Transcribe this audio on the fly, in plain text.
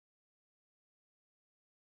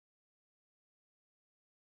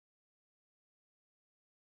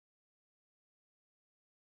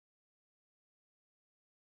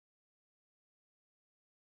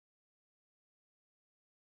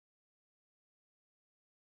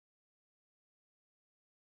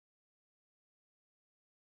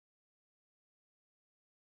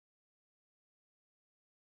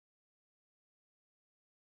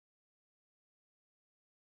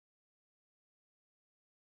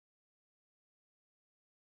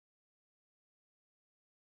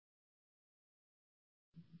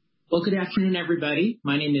Well, good afternoon, everybody.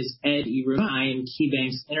 My name is Ed Yruma. I am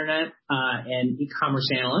KeyBank's Internet and e-commerce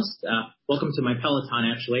analyst. Welcome to my Peloton,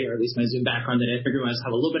 actually, or at least my Zoom background today. I figured we might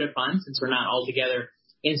have a little bit of fun since we're not all together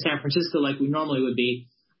in San Francisco like we normally would be.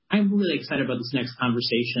 I'm really excited about this next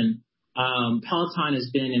conversation. Peloton has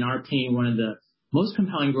been, in our opinion, one of the most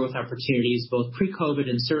compelling growth opportunities, both pre-COVID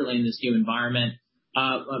and certainly in this new environment.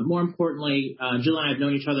 More importantly, Jill and I have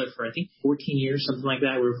known each other for, I think, 14 years, something like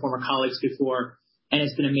that. We were former colleagues before. And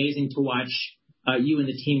it's been amazing to watch you and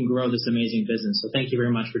the team grow this amazing business. So thank you very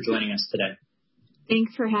much for joining us today.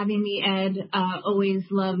 Thanks for having me, Ed. Always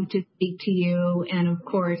love to speak to you and, of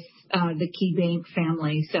course, the KeyBank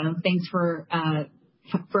family. So thanks for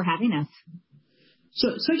having us. So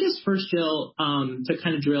I guess first, Jill, to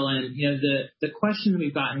kind of drill in, the question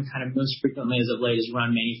we've gotten kind of most frequently as of late is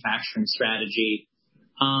around manufacturing strategy.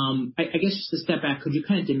 I guess just to step back, could you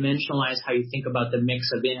kind of dimensionalize how you think about the mix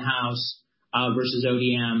of in-house versus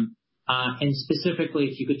ODM, and specifically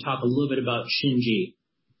if you could talk a little bit about Shinji.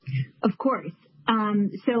 Of course.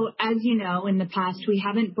 So as you know, in the past, we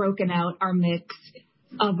haven't broken out our mix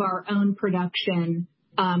of our own production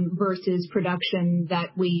versus production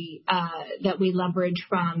that we leverage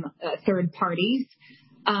from third parties.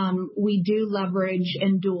 We do leverage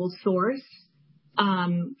and dual source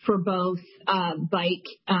for both bike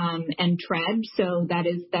and tread. So that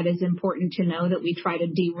is important to know that we try to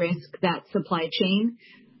de-risk that supply chain.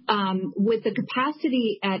 With the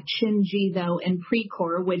capacity at Shinji, though, and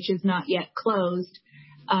Precor, which is not yet closed,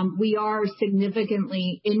 we are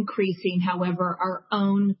significantly increasing, however, our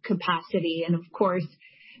own capacity. And of course,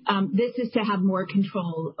 this is to have more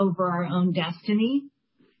control over our own destiny.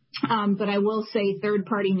 But I will say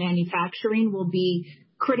third-party manufacturing will be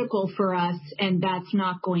critical for us, and that's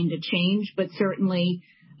not going to change. But certainly,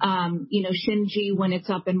 Shinji, when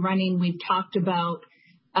it's up and running, we've talked about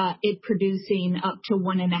it producing up to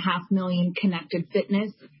 1.5 million connected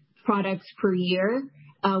fitness products per year.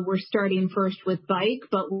 We're starting first with bike,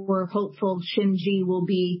 but we're hopeful Shinji will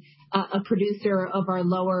be a producer of our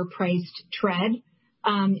lower priced tread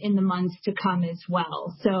in the months to come as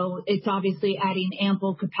well. So it's obviously adding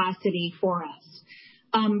ample capacity for us.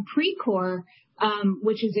 Precor,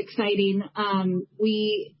 which is exciting.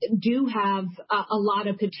 We do have a lot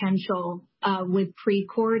of potential with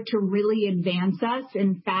Precor to really advance us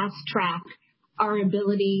and fast track our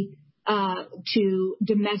ability to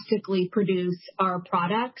domestically produce our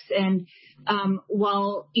products. And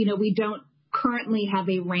while we don't currently have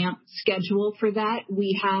a ramp schedule for that,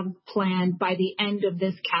 we have planned by the end of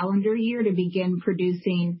this calendar year to begin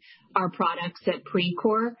producing our products at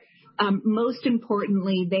Precor. Most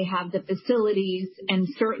importantly, they have the facilities and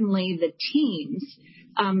certainly the teams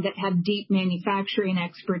that have deep manufacturing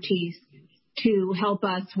expertise to help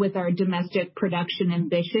us with our domestic production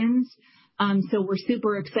ambitions. So we're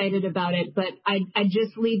super excited about it. But I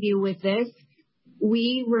just leave you with this.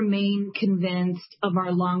 We remain convinced of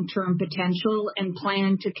our long-term potential and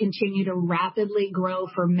plan to continue to rapidly grow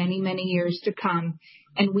for many, many years to come.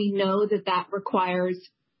 And we know that requires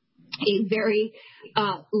a very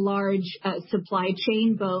large supply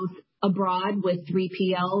chain, both abroad with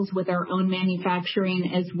 3PLs, with our own manufacturing,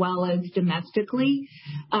 as well as domestically.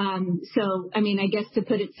 I guess to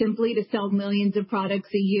put it simply, to sell millions of products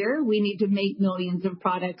a year, we need to make millions of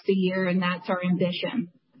products a year, and that's our ambition.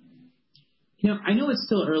 I know it's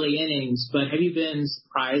still early innings, but have you been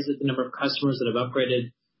surprised at the number of customers that have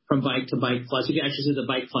upgraded from Bike to Bike Plus? You can actually see the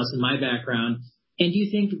Bike Plus in my background. And do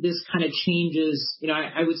you think this kind of changes,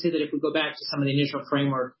 I would say that if we go back to some of the initial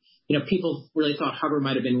framework, people really thought hardware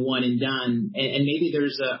might have been one and done, and maybe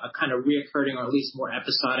there's a kind of reoccurring or at least more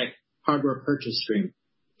episodic hardware purchase stream.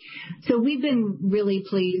 So we've been really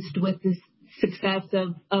pleased with the success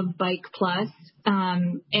of Bike Plus,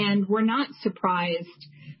 and we're not surprised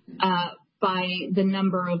by the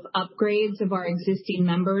number of upgrades of our existing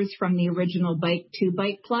members from the original Bike to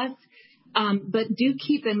Bike Plus. But do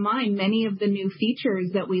keep in mind, many of the new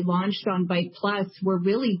features that we launched on Bike Plus were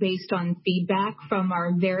really based on feedback from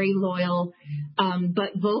our very loyal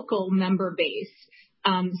but vocal member base.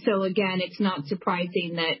 So again, it's not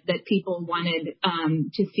surprising that people wanted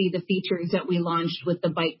to see the features that we launched with the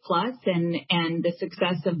Bike Plus and the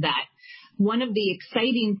success of that. One of the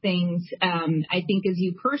exciting things, I think, as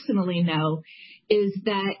you personally know, is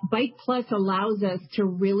that Bike Plus allows us to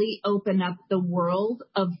really open up the world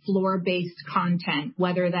of floor-based content,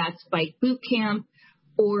 whether that's Bike Bootcamp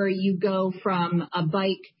or you go from a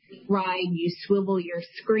bike ride, you swivel your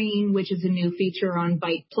screen, which is a new feature on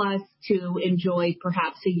Bike Plus, to enjoy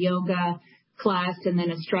perhaps a yoga class and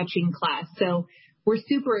then a stretching class. So we're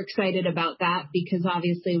super excited about that because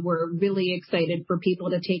obviously we're really excited for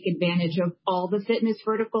people to take advantage of all the fitness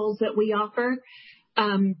verticals that we offer.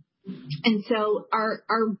 And so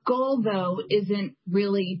our goal, though, isn't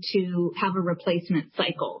really to have a replacement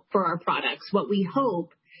cycle for our products. What we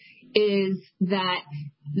hope is that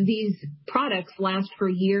these products last for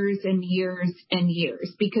years and years and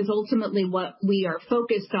years, because ultimately what we are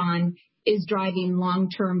focused on is driving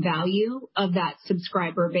long-term value of that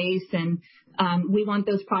subscriber base. And we want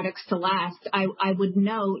those products to last. I would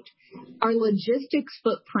note our logistics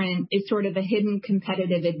footprint is sort of a hidden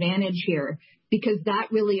competitive advantage here, because that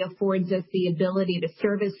really affords us the ability to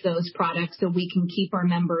service those products so we can keep our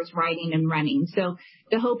members riding and running. So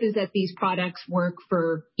the hope is that these products work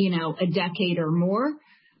for, a decade or more.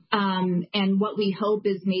 And what we hope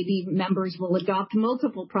is maybe members will adopt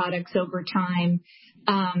multiple products over time,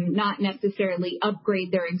 not necessarily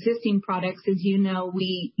upgrade their existing products. As you know,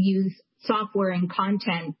 we use software and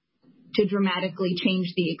content to dramatically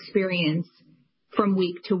change the experience from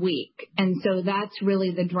week to week. And so that's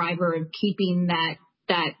really the driver of keeping that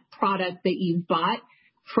product that you've bought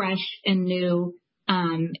fresh and new,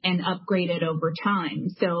 and upgraded over time.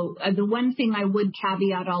 So the one thing I would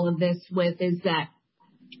caveat all of this with is that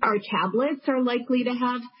our tablets are likely to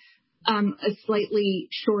have a slightly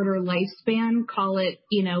shorter lifespan, call it,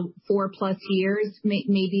 4+ years,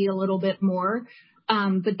 maybe a little bit more.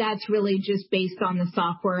 But that's really just based on the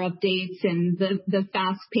software updates and the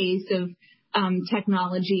fast pace of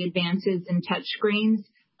technology advances in touchscreens.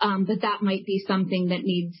 But that might be something that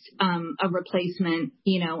needs a replacement,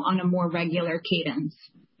 on a more regular cadence.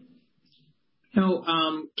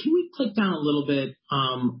 Can we click down a little bit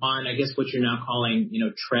on, I guess, what you're now calling,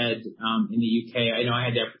 Tread in the UK? I know I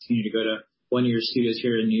had the opportunity to go to one of your studios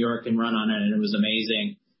here in New York and run on it, and it was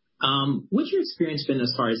amazing. What's your experience been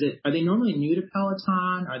thus far? Are they normally new to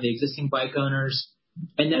Peloton? Are they existing bike owners?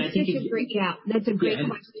 And then that's a great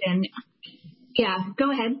question. Yeah,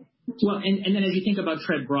 go ahead. Well, and then as you think about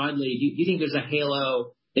Tread broadly, do you think there's a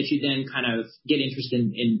halo that you then kind of get interested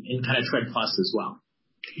in kind of Tread Plus as well?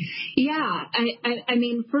 Yeah, I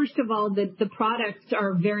mean, first of all, the products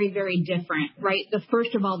are very, very different, right?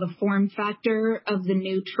 First of all, the form factor of the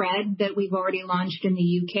new Tread that we've already launched in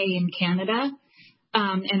the UK and Canada,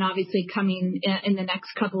 and obviously coming in the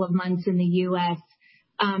next couple of months in the US.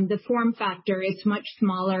 The form factor is much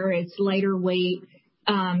smaller, it's lighter weight.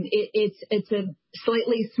 It's a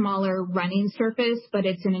slightly smaller running surface, but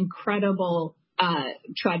it's an incredible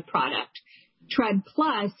Tread product. Tread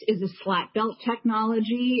Plus is a slat belt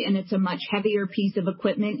technology, and it's a much heavier piece of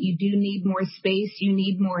equipment. You do need more space. You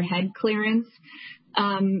need more head clearance.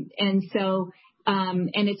 And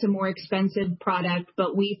it's a more expensive product,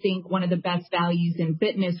 but we think one of the best values in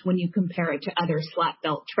fitness when you compare it to other slat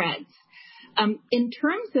belt treads. In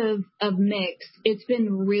terms of mix, it's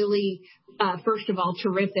been really, first of all,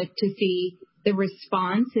 terrific to see the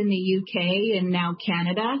response in the UK and now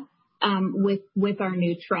Canada with our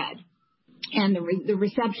new Tread. And the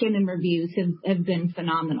reception and reviews have been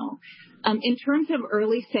phenomenal. In terms of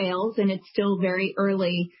early sales, and it's still very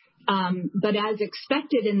early, but as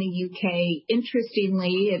expected in the UK,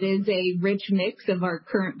 interestingly, it is a rich mix of our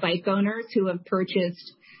current bike owners who have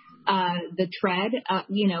purchased the Tread.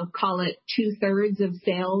 Call it 2/3 of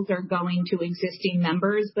sales are going to existing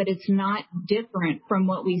members, but it's not different from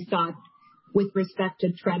what we saw with respect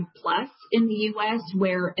to Tread Plus in the US,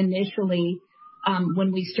 where initially,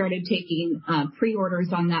 when we started taking pre-orders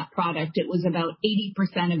on that product, it was about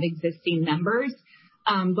 80% of existing members,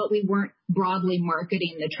 but we weren't broadly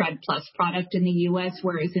marketing the Tread Plus product in the US,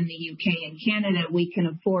 whereas in the UK and Canada, we can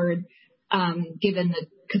afford, given the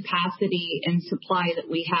capacity and supply that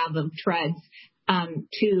we have of treads,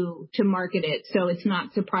 to market it. So it's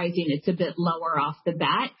not surprising it's a bit lower off the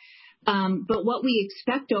bat. But what we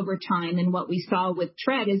expect over time and what we saw with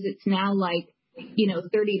Tread is it's now like,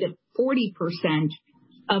 30 to 40%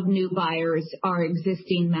 of new buyers are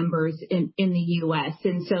existing members in the US.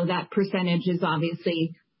 And so that percentage has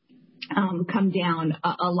obviously come down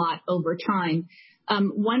a lot over time.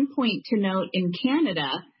 One point to note in Canada,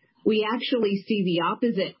 we actually see the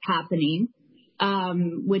opposite happening,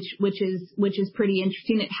 which is pretty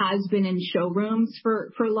interesting. It has been in showrooms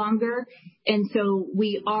for longer. And so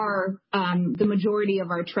we are, the majority of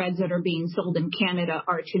our treads that are being sold in Canada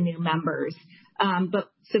are to new members. But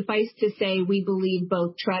suffice to say, we believe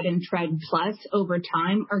both Tread and Tread Plus over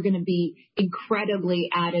time are going to be incredibly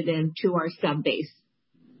additive to our sub base.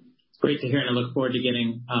 It's great to hear, and I look forward to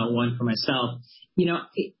getting one for myself.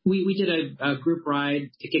 We did a group ride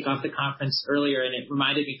to kick off the conference earlier, and it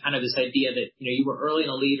reminded me kind of this idea that, you were early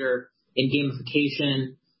and a leader in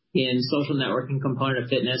gamification, in social networking component of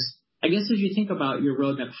fitness. I guess as you think about your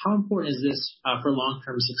roadmap, how important is this for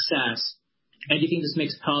long-term success? And do you think this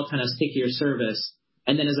makes Peloton a stickier service?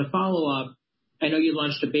 And then as a follow-up, I know you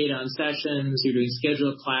launched a beta on Sessions, you're doing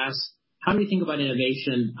scheduled class. How do you think about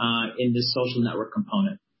innovation in this social network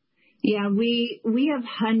component? Yeah, we have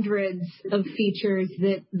hundreds of features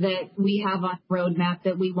that we have on roadmap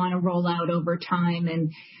that we want to roll out over time.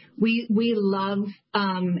 And we love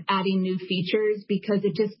adding new features because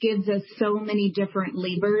it just gives us so many different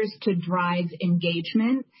levers to drive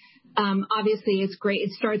engagement. Obviously, it's great. It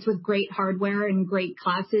starts with great hardware and great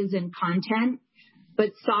classes and content,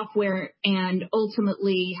 but software and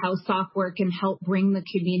ultimately how software can help bring the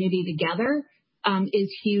community together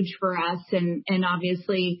is huge for us. And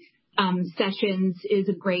obviously, Sessions is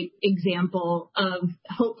a great example of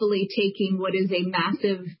hopefully taking what is a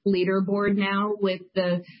massive leaderboard now with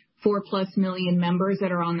the 4+ million members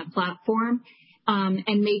that are on the platform,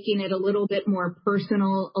 and making it a little bit more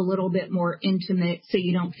personal, a little bit more intimate, so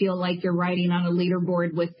you don't feel like you're riding on a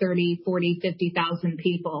leaderboard with 30, 40, 50,000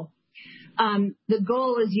 people. The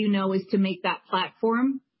goal, as you know, is to make that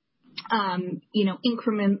platform,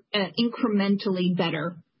 incrementally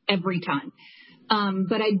better every time.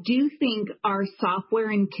 But I do think our software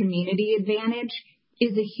and community advantage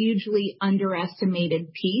is a hugely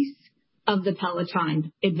underestimated piece of the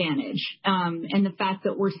Peloton advantage. And the fact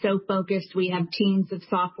that we're so focused, we have teams of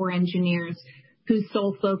software engineers whose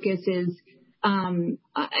sole focus is, and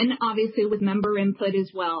obviously with member input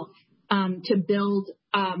as well, to build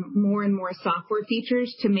more and more software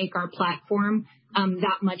features to make our platform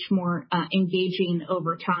that much more engaging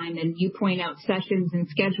over time. And you point out Sessions and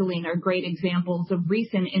scheduling are great examples of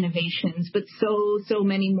recent innovations, but so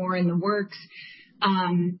many more in the works.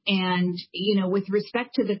 And, with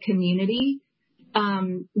respect to the community,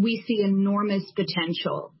 we see enormous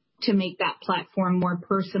potential to make that platform more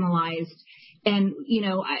personalized. And,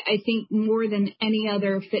 I think more than any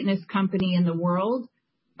other fitness company in the world,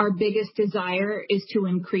 our biggest desire is to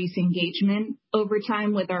increase engagement over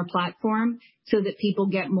time with our platform so that people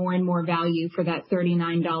get more and more value for that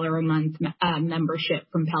 $39 a month membership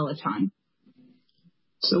from Peloton.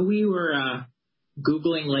 So we were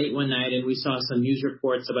Googling late one night and we saw some news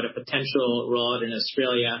reports about a potential rollout in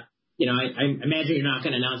Australia. I imagine you're not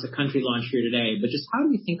going to announce a country launch here today, but just how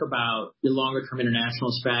do you think about your longer term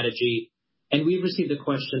international strategy? And we've received the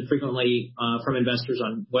question frequently from investors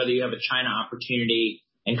on whether you have a China opportunity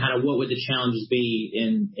and kind of what would the challenges be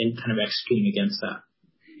in kind of executing against that?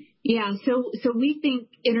 Yeah, so we think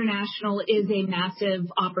international is a massive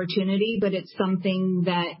opportunity, but it's something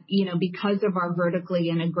that, because of our vertically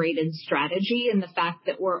integrated strategy and the fact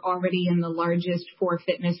that we're already in the largest 4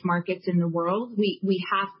 fitness markets in the world, we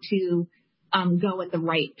have to go at the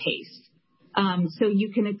right pace. So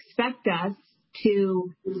you can expect us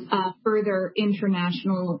to further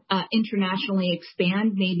internationally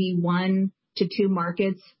expand, maybe 1 to 2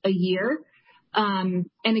 markets a year. And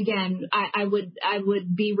again, I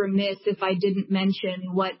would be remiss if I didn't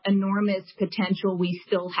mention what enormous potential we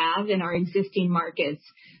still have in our existing markets,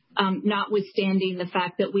 notwithstanding the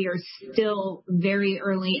fact that we are still very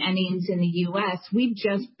early innings in the U.S. We've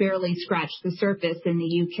just barely scratched the surface in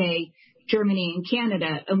the UK, Germany, and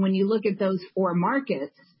Canada. And when you look at those 4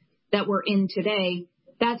 markets that we're in today,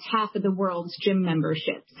 that's half of the world's gym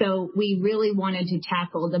membership. So we really wanted to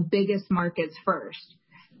tackle the biggest markets first.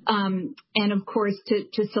 And of course,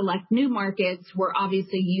 to select new markets, we're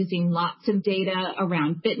obviously using lots of data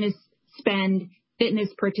around fitness spend, fitness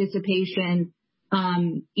participation,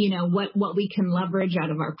 what we can leverage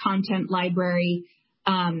out of our content library,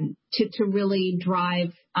 to really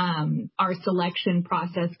drive our selection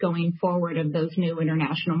process going forward of those new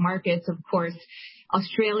international markets. Of course,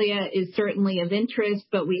 Australia is certainly of interest,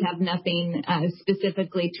 but we have nothing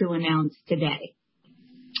specifically to announce today.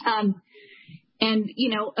 And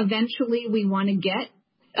eventually we want to get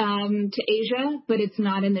to Asia, but it's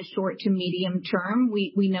not in the short to medium term.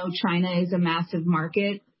 We know China is a massive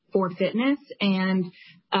market for fitness, and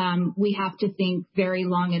we have to think very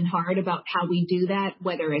long and hard about how we do that,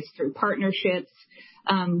 whether it's through partnerships.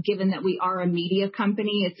 Given that we are a media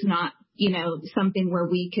company, it's not something where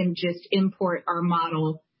we can just import our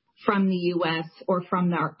model from the U.S. or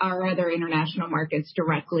from our other international markets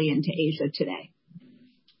directly into Asia today.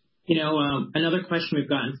 Another question we've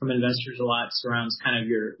gotten from investors a lot surrounds kind of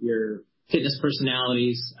your fitness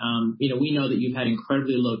personalities. We know that you've had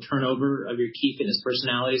incredibly low turnover of your key fitness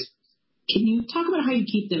personalities. Can you talk about how you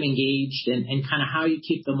keep them engaged and kind of how you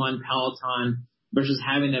keep them on Peloton versus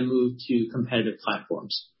having them move to competitive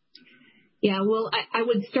platforms? Yeah, well, I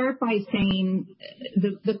would start by saying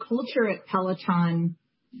the culture at Peloton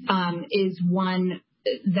is one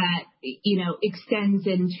extends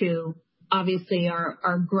into obviously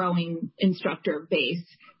our growing instructor base.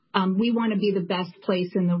 We want to be the best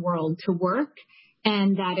place in the world to work,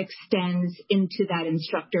 and that extends into that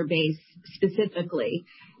instructor base specifically.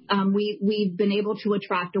 We've been able to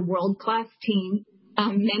attract a world-class team.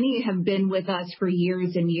 Many have been with us for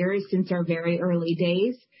years and years, since our very early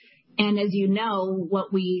days. And as you know,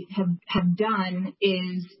 what we have done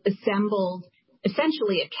is assembled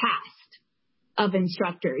essentially a cast of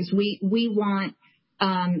instructors. We want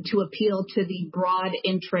to appeal to the broad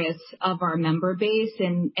interests of our member base,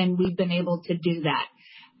 and we've been able to do that.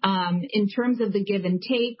 In terms of the give and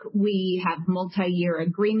take, we have multi-year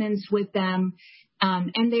agreements with them,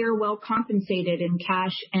 and they are well compensated in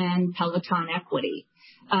cash and Peloton equity.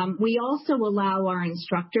 We also allow our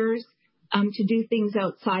instructors to do things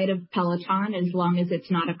outside of Peloton as long as it's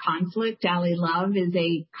not a conflict. Ally Love is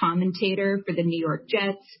a commentator for the New York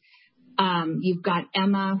Jets. You've got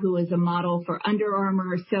Emma, who is a model for Under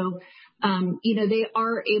Armour. So, they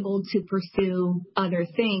are able to pursue other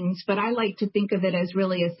things, but I like to think of it as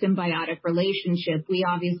really a symbiotic relationship. We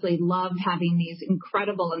obviously love having these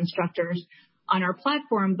incredible instructors on our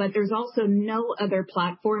platform, but there's also no other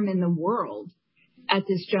platform in the world at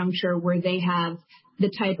this juncture where they have the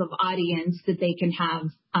type of audience that they can have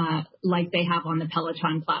like they have on the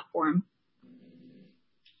Peloton platform.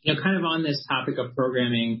 Kind of on this topic of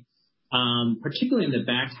programming, particularly in the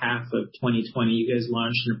back half of 2020, you guys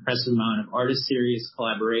launched an impressive amount of artist series,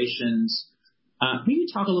 collaborations. Maybe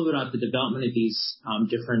talk a little bit about the development of these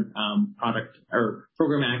different product or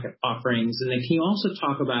programmatic offerings. And then can you also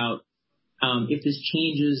talk about if this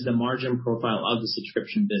changes the margin profile of the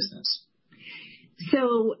subscription business?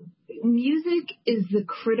 So music is the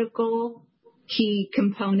critical key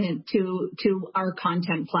component to our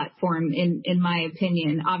content platform, in my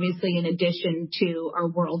opinion, obviously in addition to our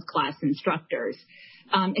world-class instructors.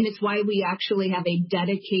 And it's why we actually have a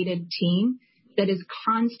dedicated team that is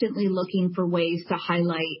constantly looking for ways to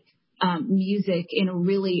highlight music in a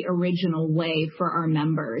really original way for our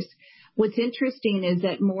members. What's interesting is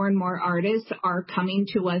that more and more artists are coming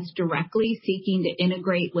to us directly, seeking to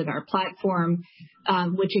integrate with our platform,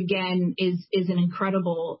 which again is an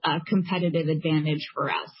incredible competitive advantage for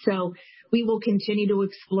us. So we will continue to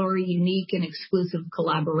explore unique and exclusive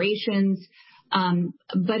collaborations,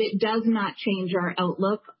 but it does not change our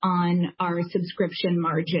outlook on our subscription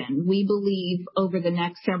margin. We believe over the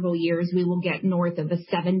next several years, we will get north of a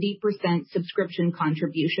 70% subscription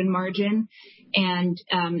contribution margin. And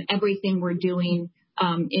everything we're doing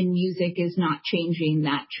in music is not changing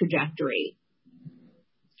that trajectory.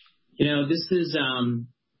 This is the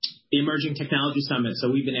Emerging Technology Summit. So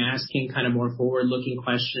we've been asking kind of more forward-looking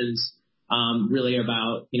questions really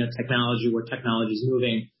about, technology, where technology is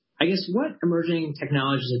moving. I guess what emerging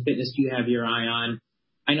technologies in fitness do you have your eye on?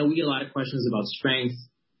 I know we get a lot of questions about strength.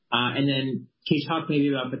 And then can you talk maybe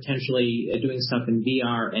about potentially doing stuff in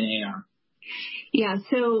VR and AR? Yeah,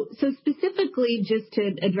 so specifically just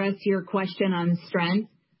to address your question on strength,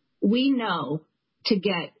 we know to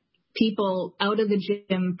get people out of the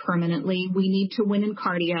gym permanently, we need to win in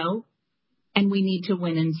cardio and we need to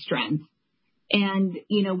win in strength. And,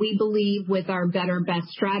 we believe with our better, best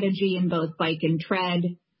strategy in both bike and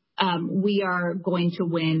tread, we are going to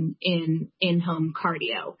win in home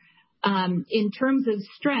cardio. In terms of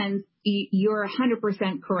strength, you're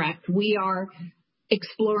 100% correct. We are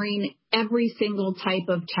exploring every single type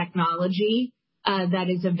of technology that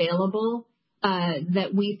is available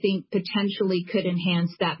that we think potentially could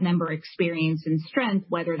enhance that member experience in strength,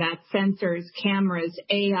 whether that's sensors, cameras,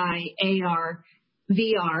 AI, AR,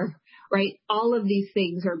 VR, right? All of these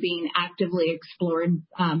things are being actively explored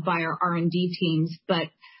by our R&D teams. But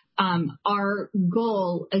our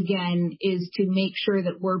goal, again, is to make sure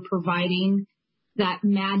that we're providing that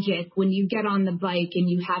magic when you get on the bike and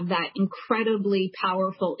you have that incredibly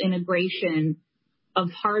powerful integration of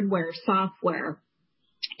hardware, software,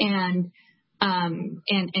 and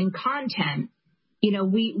content.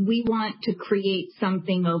 We want to create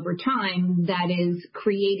something over time that is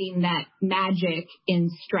creating that magic in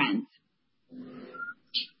strength.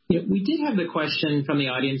 We did have the question from the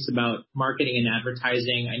audience about marketing and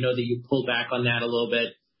advertising. I know that you pulled back on that a little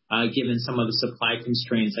bit, given some of the supply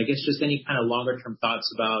constraints. I guess just any kind of longer term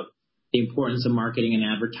thoughts about the importance of marketing and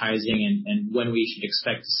advertising and when we should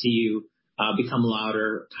expect to see you become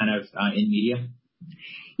louder kind of in media.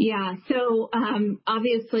 Yeah. So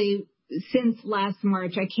obviously since last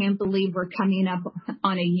March, I can't believe we're coming up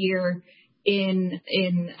on a year in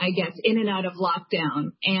and out of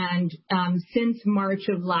lockdown. And since March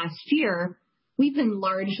of last year, we've been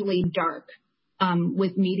largely dark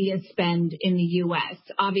with media spend in the U.S.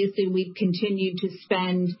 Obviously, we've continued to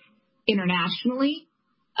spend internationally,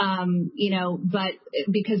 but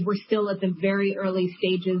because we're still at the very early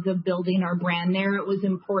stages of building our brand there, it was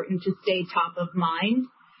important to stay top of mind.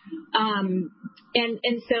 And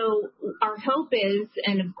so our hope is,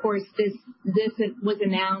 and of course this was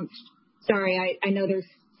announced. Sorry, I know there's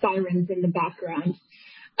sirens in the background.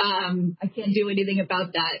 I can't do anything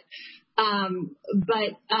about that.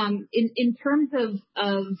 But in terms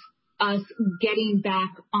of us getting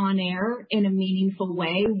back on air in a meaningful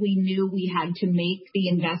way, we knew we had to make the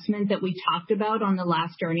investment that we talked about on the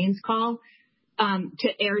last earnings call to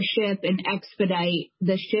airship and expedite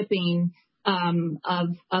the shipping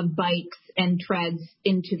of bikes and treads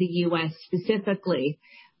into the U.S. specifically.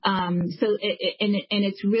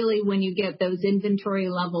 It's really when you get those inventory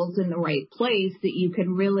levels in the right place that you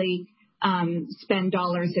can really spend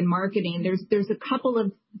dollars in marketing. There's a couple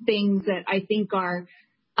of things that I think are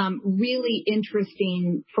really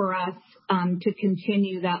interesting for us to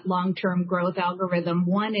continue that long-term growth algorithm.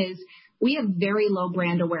 One is we have very low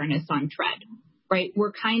brand awareness on tread, right?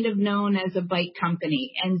 We're kind of known as a bike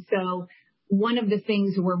company. And so one of the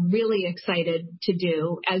things we're really excited to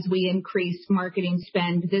do as we increase marketing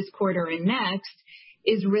spend this quarter and next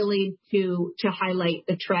is really to highlight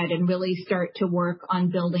the tread and really start to work on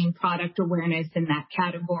building product awareness in that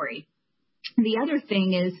category. The other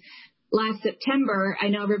thing is last September, I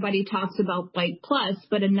know everybody talks about Bike Plus,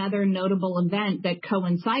 but another notable event that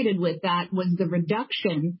coincided with that was the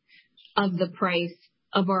reduction of the price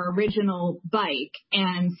of our original bike.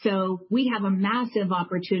 And so we have a massive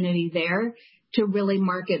opportunity there to really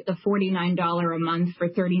market the $49 a month for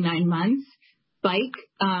 39 months bike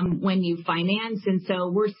when you finance. And so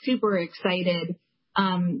we're super excited.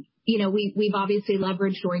 We've obviously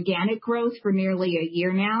leveraged organic growth for nearly a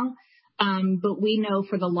year now. But we know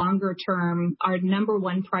for the longer term, our number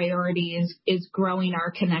one priority is growing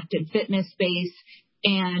our connected fitness space,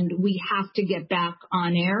 and we have to get back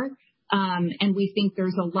on air. And we think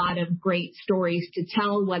there's a lot of great stories to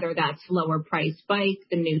tell, whether that's lower price bike,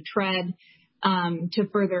 the new tread, to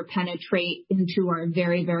further penetrate into our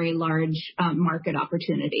very, very large market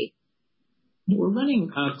opportunity. We're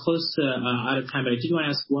running close to out of time, but I did want to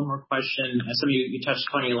ask one more question. Some of you touched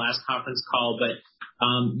upon your last conference call, but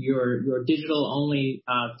your digital-only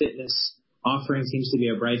fitness offering seems to be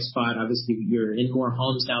a bright spot. Obviously, you're in more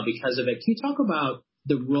homes now because of it. Can you talk about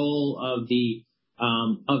the role of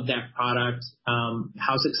that product,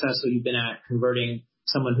 how successful you've been at converting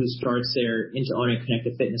someone who starts there into owning a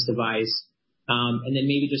connected fitness device, and then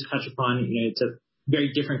maybe just touch upon, it's a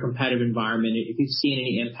very different competitive environment. If you've seen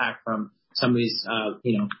any impact from some of these,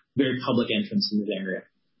 very public entrants in this area.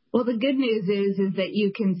 Well, the good news is that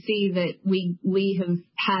you can see that we have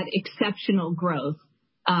had exceptional growth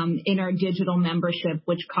in our digital membership,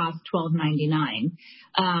 which costs $12.99.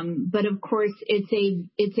 But of course, it's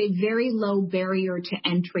a very low barrier to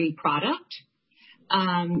entry product.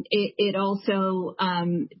 It also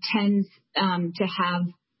tends to have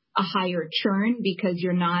a higher churn because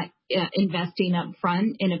you're not investing up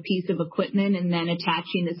front in a piece of equipment and then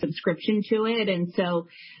attaching a subscription to it. And so,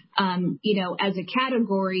 as a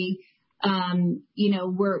category,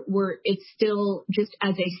 it's still just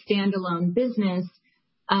as a standalone business,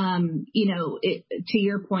 to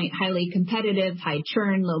your point, highly competitive, high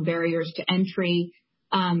churn, low barriers to entry.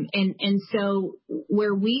 And so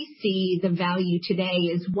where we see the value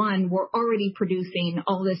today is, one, we're already producing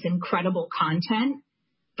all this incredible content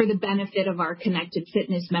for the benefit of our connected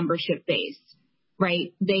fitness membership base,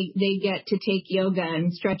 right? They get to take yoga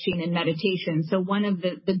and stretching and meditation. So one of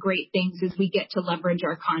the great things is we get to leverage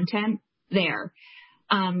our content there.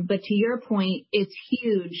 But to your point, it's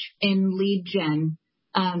huge in lead gen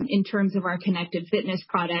in terms of our connected fitness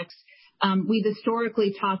products. We've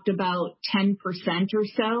historically talked about 10% or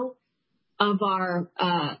so of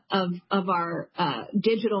our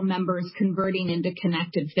digital members converting into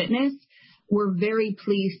connected fitness. We're very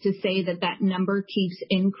pleased to say that number keeps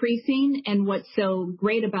increasing. And what's so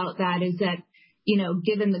great about that is that,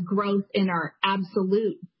 given the growth in our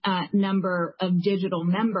absolute number of digital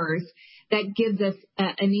members, that gives us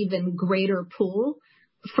an even greater pool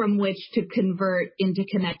from which to convert into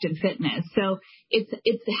connected fitness. So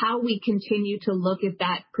it's how we continue to look at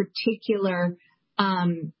that particular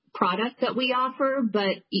product that we offer.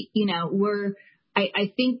 But,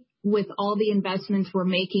 I think with all the investments we're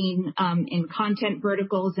making in content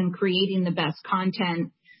verticals and creating the best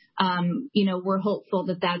content, we're hopeful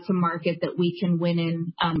that that's a market that we can win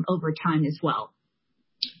in over time as well.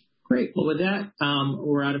 Great. Well, with that,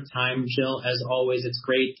 we're out of time. Jill, as always, it's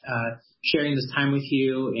great sharing this time with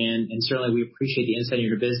you, and certainly we appreciate the insight into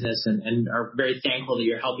your business and are very thankful that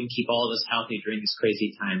you're helping keep all of us healthy during these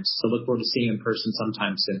crazy times. So look forward to seeing you in person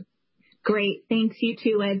sometime soon. Great. Thanks, you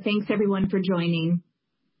too, Ed. Thanks, everyone, for joining.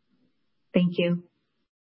 Thank you.